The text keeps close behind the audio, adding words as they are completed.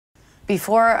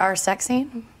Before our sex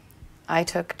scene, I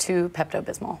took 2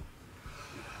 Pepto-Bismol.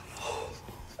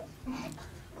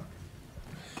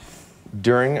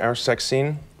 During our sex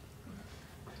scene,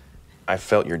 I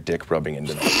felt your dick rubbing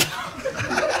into me.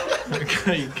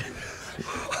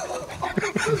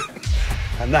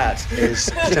 And that is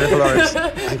Jennifer Lawrence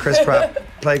and Chris Pratt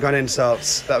playing on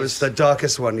insults. That was the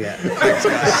darkest one yet. Thanks,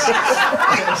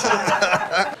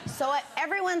 guys. So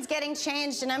everyone's getting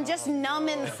changed, and I'm just numb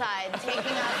inside,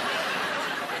 taking up.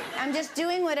 I'm just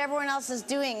doing what everyone else is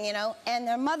doing, you know? And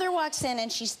their mother walks in,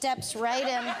 and she steps right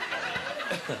in.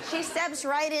 She steps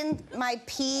right in my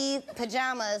pea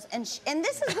pajamas, and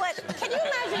this is what, can you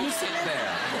imagine? You sit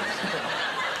there.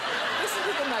 Listen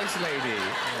to the nice lady.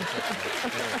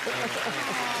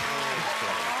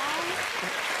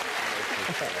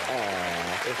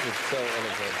 Aww, this is so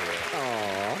inappropriate.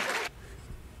 Aww.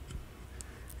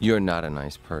 You're not a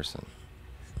nice person.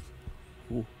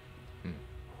 Ooh.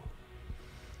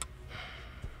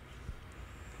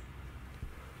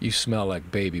 You smell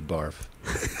like baby barf.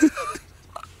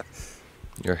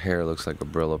 Your hair looks like a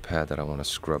Brillo pad that I want to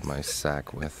scrub my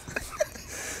sack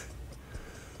with.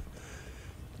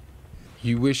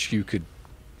 You wish you could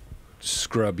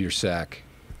scrub your sack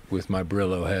with my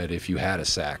Brillo head if you had a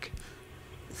sack.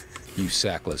 You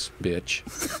sackless bitch.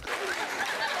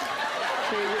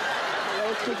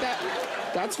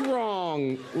 That's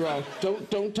wrong. Wrong.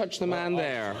 Don't touch the man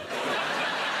there.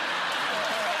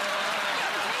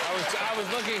 I was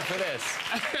looking for this.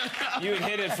 You had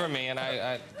hit it for me, and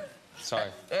I sorry.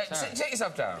 Take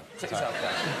yourself down. Take yourself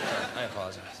down. I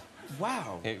apologize.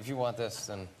 Wow. If you want this,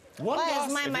 then. What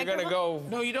is my if you're gonna go.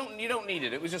 No, you don't need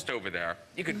it. It was just over there.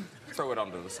 You could throw it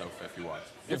under the sofa if you want.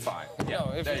 You're fine. Yeah.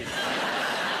 No, if there you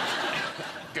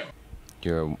go.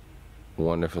 You're a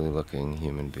wonderfully looking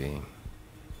human being.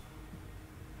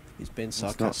 He's been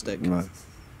sarcastic. No.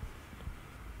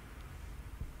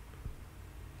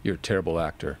 You're a terrible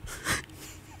actor.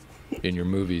 In your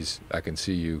movies, I can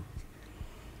see you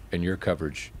in your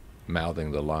coverage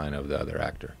mouthing the line of the other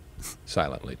actor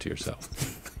silently to yourself.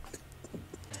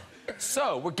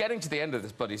 So, we're getting to the end of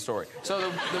this bloody story. So the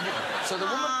woman...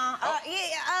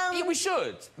 Yeah, we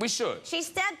should. She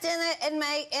stepped in it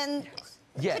and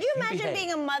Yeah, could you imagine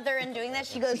being a mother and doing that?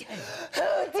 She goes,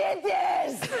 who did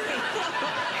this?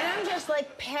 And I'm just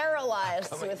like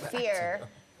paralyzed with fear.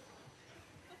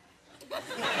 Can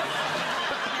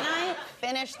I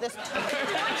finish this? Torture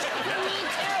for me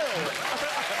too.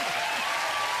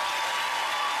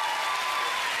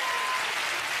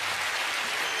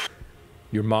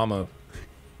 Your mama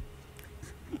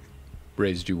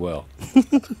raised you well.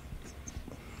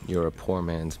 You're a poor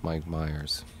man's Mike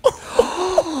Myers.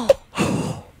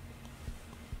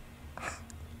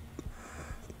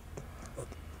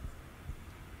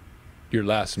 Your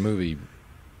last movie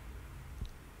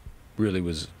really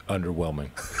was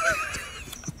underwhelming.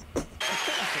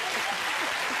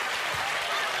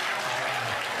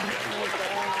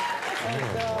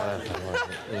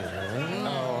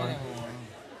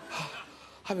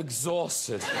 I'm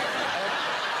exhausted.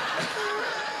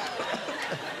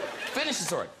 Finish the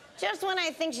story. Just when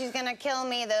I think she's gonna kill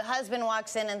me, the husband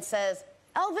walks in and says,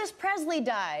 Elvis Presley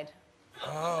died.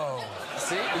 Oh.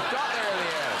 See? We got there in the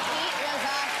end. Heat was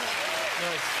off me.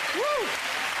 Nice. Woo!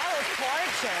 That was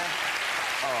torture.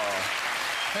 Oh.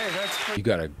 Hey, that's... You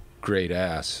got a great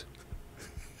ass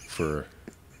for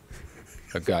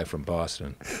a guy from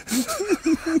Boston.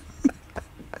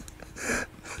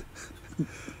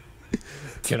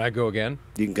 Can I go again?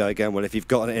 You can go again. Well, if you've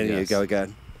got it in you, go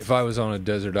again. If I was on a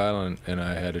desert island and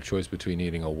I had a choice between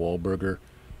eating a Wahlburger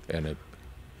and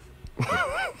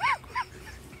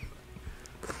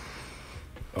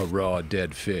a raw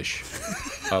dead fish,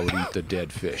 I would eat the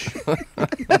dead fish. What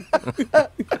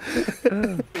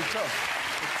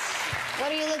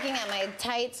are you looking at? My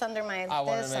tights under my I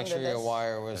wanted this, to make under sure your this?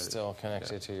 wire was still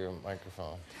connected to your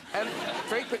microphone.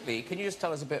 Very quickly, can you just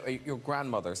tell us a bit? Your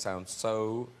grandmother sounds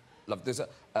so lovely. There's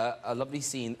a lovely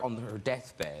scene on her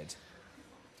deathbed.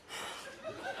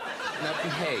 Now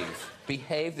behave.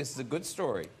 Behave. This is a good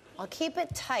story. I'll keep it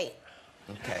tight.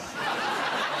 Okay.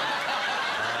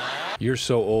 You're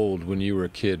so old. When you were a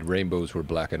kid, rainbows were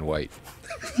black and white.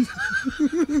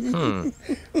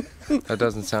 That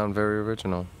doesn't sound very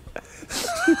original.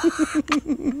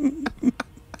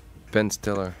 Ben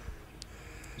Stiller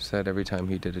said every time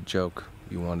he did a joke,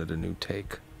 you wanted a new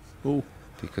take. Ooh.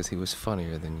 Because he was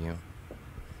funnier than you.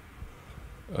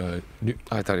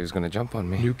 I thought he was going to jump on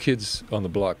me. New Kids on the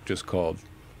Block just called.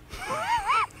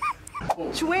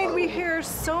 Dwayne, we hear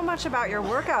so much about your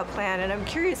workout plan, and I'm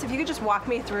curious if you could just walk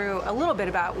me through a little bit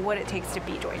about what it takes to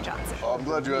be Dwayne Johnson. Oh, I'm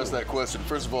glad you asked that question.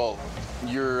 First of all,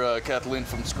 You're Kathleen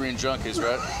from Screen Junkies,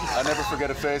 right? I never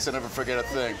forget a face, I never forget a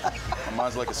thing. My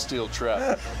mind's like a steel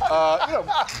trap.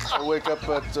 I wake up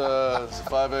at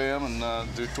 5 a.m.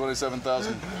 and do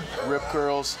 27,000 rip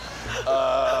curls,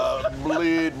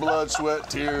 bleed, blood, sweat,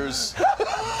 tears.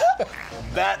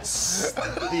 That's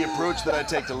the approach that I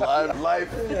take to life.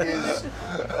 Life is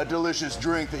a delicious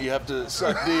drink that you have to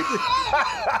suck deep.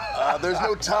 There's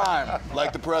no time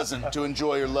like the present to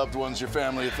enjoy your loved ones, your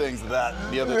family, things, that,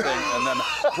 the other thing. And then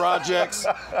projects,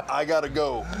 I gotta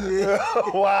go.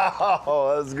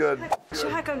 Wow, that's good.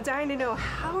 Jack, I'm dying to know,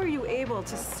 how are you able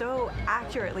to so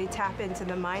accurately tap into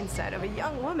the mindset of a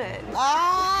young woman?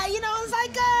 You know, it's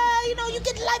like, you know, you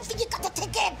get life and you gotta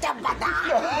take it.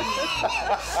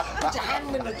 Put your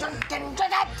hand in the drink and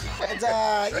drink it. And,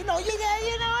 you know, you do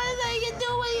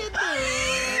what you do.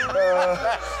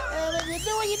 And if you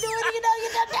do what you do, you know, you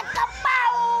don't get the pow.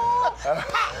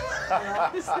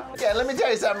 Yeah, let me tell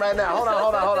you something right now. Hold on.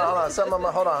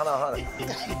 Hold on.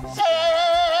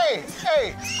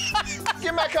 Hey!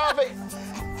 Give my coffee.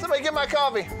 Somebody give my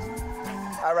coffee.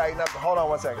 All right, now, hold on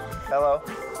 1 second. Hello?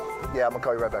 Yeah, I'm gonna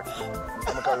call you right back. I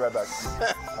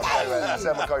said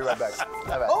I'm gonna call you right back.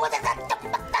 All right.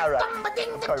 All right.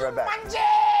 Call you right back.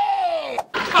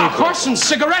 Carson's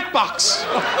cigarette box.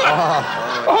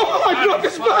 Oh, I broke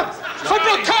his box. I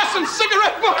broke Carson's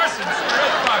cigarette box. It's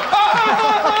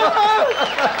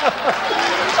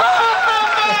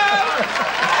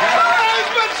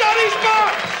my Johnny's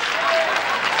box.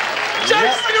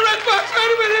 Johnny's cigarette box. Wait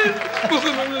a minute.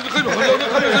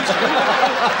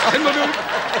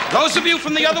 Those of you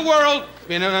from the other world,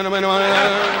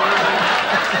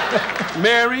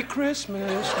 Merry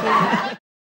Christmas.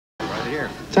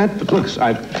 But look,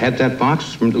 I've had that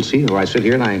box from Little C, where I sit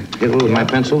here and I hit it with my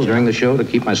pencils during the show to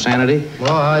keep my sanity.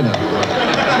 Well, I know.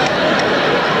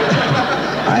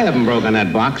 I haven't broken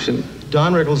that box. And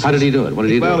Don Rickles. How did he do it? What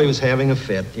did he do? Well, he was having a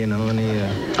fit, you know, and he...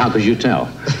 How could you tell?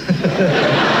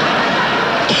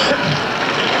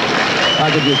 How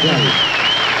could you tell?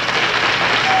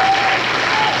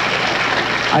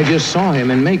 I just saw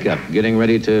him in makeup, getting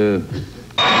ready to...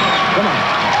 Come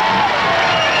on.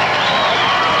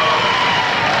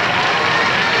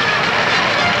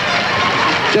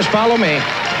 Just follow me.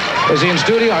 Is he in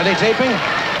studio? Are they taping?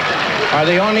 Are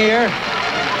they on the air?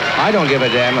 I don't give a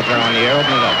damn if they're on the air.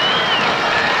 Open it up.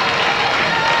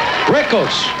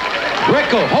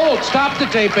 Rickles, hold. Stop the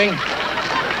taping.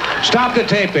 Stop the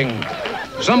taping.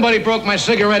 Somebody broke my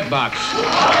cigarette box.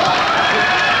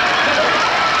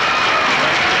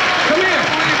 Come here.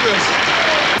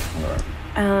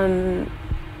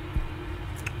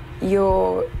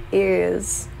 Your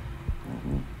ears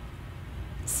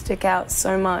stick out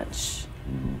so much.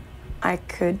 I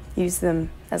could use them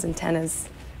as antennas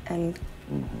and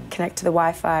connect to the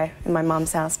Wi-Fi in my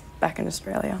mom's house back in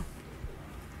Australia.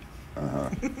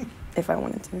 If I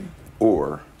wanted to.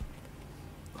 Or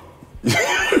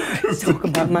talk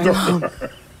about my mom.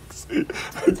 See,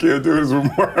 I can't do this with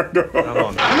Margo.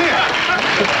 Come here.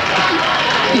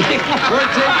 We're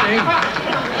taping.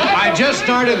 I just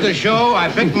started the show. I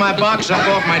picked my box up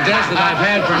off my desk that I've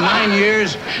had for 9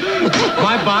 years.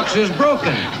 My box is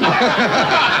broken.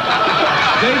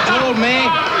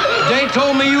 They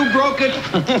told me you broke it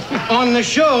on the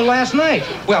show last night.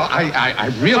 Well,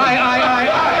 I really...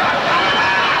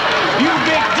 You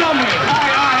big dummy.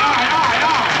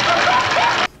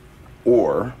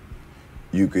 Or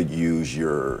you could use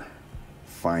your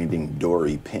Finding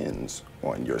Dory pins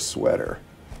on your sweater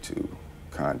to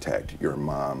contact your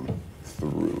mom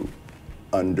through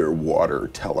underwater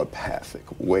telepathic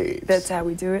waves. That's how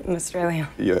we do it in Australia.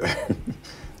 Yeah.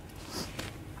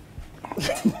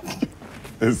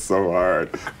 It's so hard.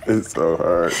 It's so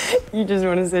hard. You just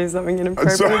want to say something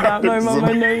inappropriate about my mom.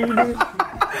 I know you do.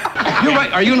 You're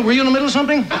right. Were you in the middle of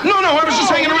something? No, I was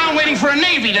just hanging around waiting for a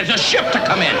ship to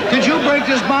come in. Did you break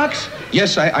this box?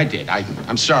 Yes, I did.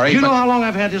 I'm sorry. You know how long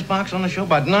I've had this box on the show?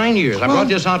 About 9 years. I brought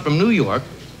this out from New York.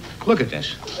 Look at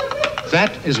this.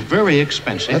 That is very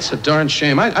expensive. That's a darn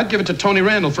shame. I'd give it to Tony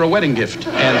Randall for a wedding gift.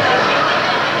 And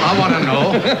I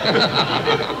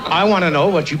want to know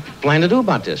what you plan to do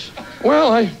about this.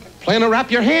 Well, I plan to wrap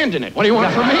your hand in it. What do you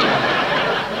want from me?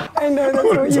 I know that's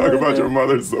what you talk about your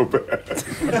mother so bad.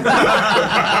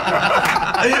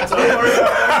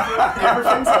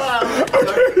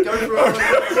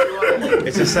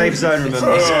 It's a safe zone,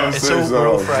 remember. It's all we're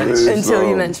all friends. Until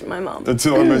you mention my mom.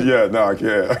 Until I mention, yeah, no, I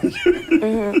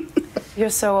can't. You're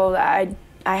so old. I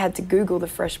had to Google the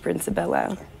Fresh Prince of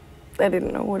Bel-Air. I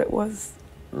didn't know what it was.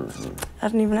 I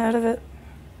hadn't even heard of it.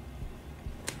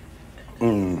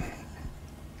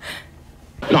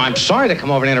 No, I'm sorry to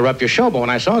come over and interrupt your show, but when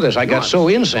I saw this, I got so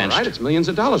incensed. All right, it's millions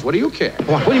of dollars. What do you care?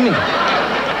 What do you mean?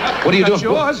 What are you doing? That's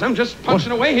yours. I'm just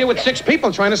punching away here with 6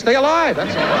 people trying to stay alive.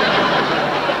 That's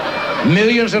all.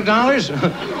 Millions of dollars?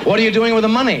 What are you doing with the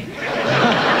money?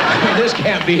 This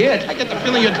can't be it. I get the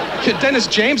feeling you're Dennis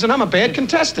James and I'm a bad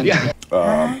contestant. Yeah.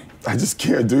 I just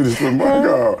can't do this with my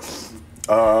girl.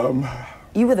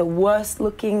 You were the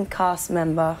worst-looking cast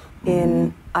member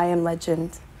in I Am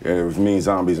Legend. Yeah, it was me,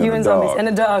 zombies, and You a and dog. zombies and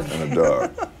a dog. And a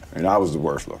dog. And I was the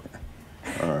worst looking.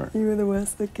 All right. You were the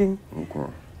worst-looking.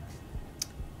 Okay.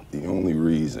 The only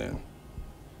reason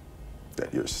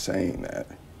that you're saying that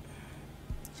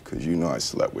is because you know I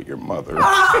slept with your mother.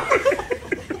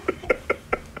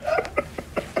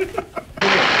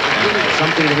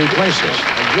 Something to replace this.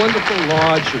 A wonderful,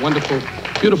 large, wonderful,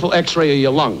 beautiful X-ray of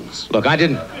your lungs. Look, I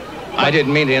didn't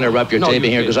mean to interrupt your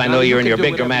taping here because I know you're in your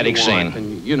big dramatic scene.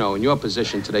 And, you know, in your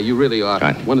position today, you really are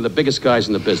one of the biggest guys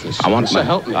in the business. So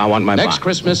help me. I want my Next box.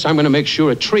 Christmas, I'm going to make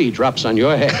sure a tree drops on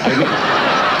your head.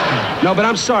 No, but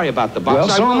I'm sorry about the box. Well,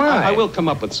 so am I. I will come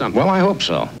up with something. Well, I hope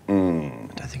so. I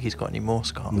don't think he's got any more,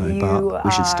 Scott. No, but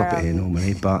we should stop it here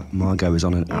normally. But Margot is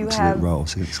on an absolute have roll,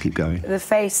 so let's keep going. The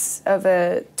face of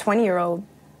a 20-year-old,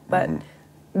 but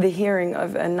the hearing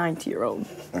of a 90-year-old.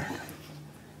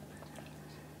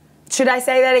 Should I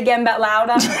say that again, but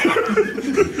louder?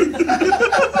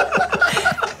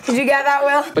 Did you get that,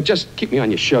 Will? But just keep me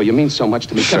on your show. You mean so much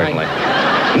to me. Certainly.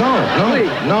 No.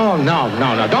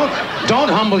 Don't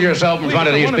humble yourself in front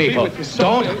of these people.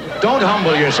 Don't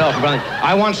humble yourself in front of them.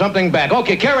 I want something back.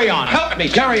 Okay, carry on. Help me.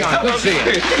 Carry on. Good seeing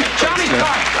you. Johnny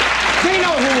Clark. They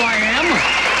know who I am.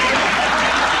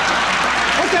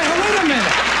 Okay, wait a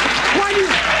minute.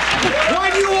 Why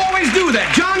do you always do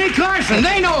that? Johnny Carson,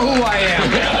 they know who I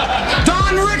am.